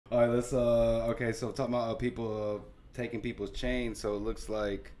All right, let's okay, so talking about people taking people's chains, so it looks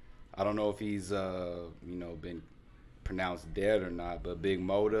like I don't know if he's been pronounced dead or not, but Big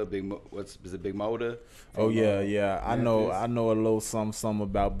Mota, what's is it Big Mota Oh from yeah, yeah. I Memphis? know a little something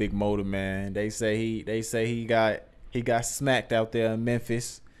about Big Motor, man. They say he got smacked out there in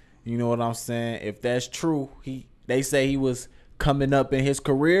Memphis. You know what I'm saying? If that's true, they say he was coming up in his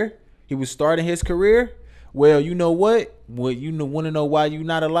career. He was starting his career. Well, you know what? What you know, want to know why you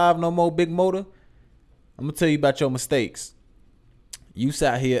not alive no more, Big Motor? I'm gonna tell you about your mistakes. You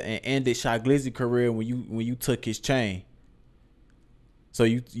sat here and ended Shot Glizzy career when you took his chain. So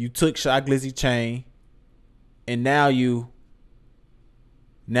you took Shot Glizzy chain, and now you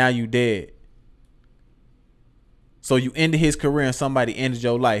dead. So you ended his career and somebody ended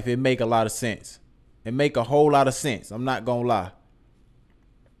your life. It make a lot of sense. It make a whole lot of sense. I'm not gonna lie.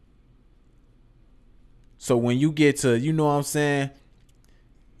 So when you get to, you know what I'm saying,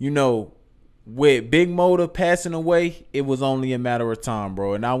 you know, with Big Motor passing away, it was only a matter of time,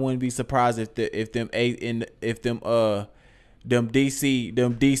 bro. And I wouldn't be surprised if them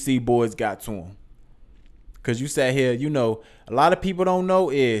DC boys got to him. Cause you sat here, you know, a lot of people don't know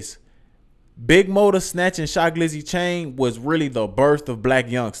is Big Motor snatching Shot Glizzy chain was really the birth of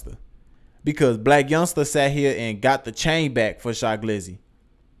Blac Youngsta. Because Blac Youngsta sat here and got the chain back for Shot Glizzy.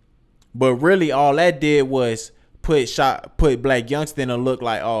 But really all that did was put Blac Youngsta in a look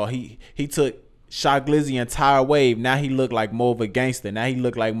like, oh, he took Shot Glizzy entire wave. Now he looked like more of a gangster. Now he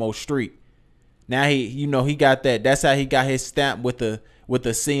looked like more street. Now he got that. That's how he got his stamp with the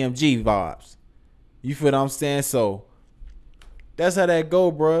CMG vibes. You feel what I'm saying? So that's how that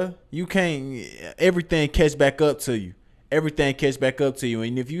go, bro. You can't everything catch back up to you. Everything catch back up to you.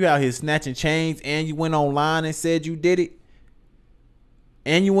 And if you out here snatching chains and you went online and said you did it,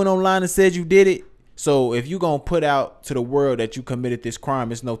 so if you gonna put out to the world that you committed this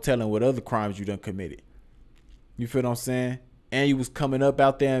crime, it's no telling what other crimes you done committed. You feel what I'm saying? And you was coming up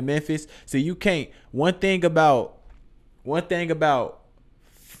out there in Memphis. So you can't one thing about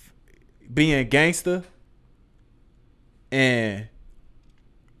being gangster and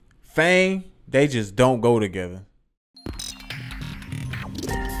fame, they just don't go together.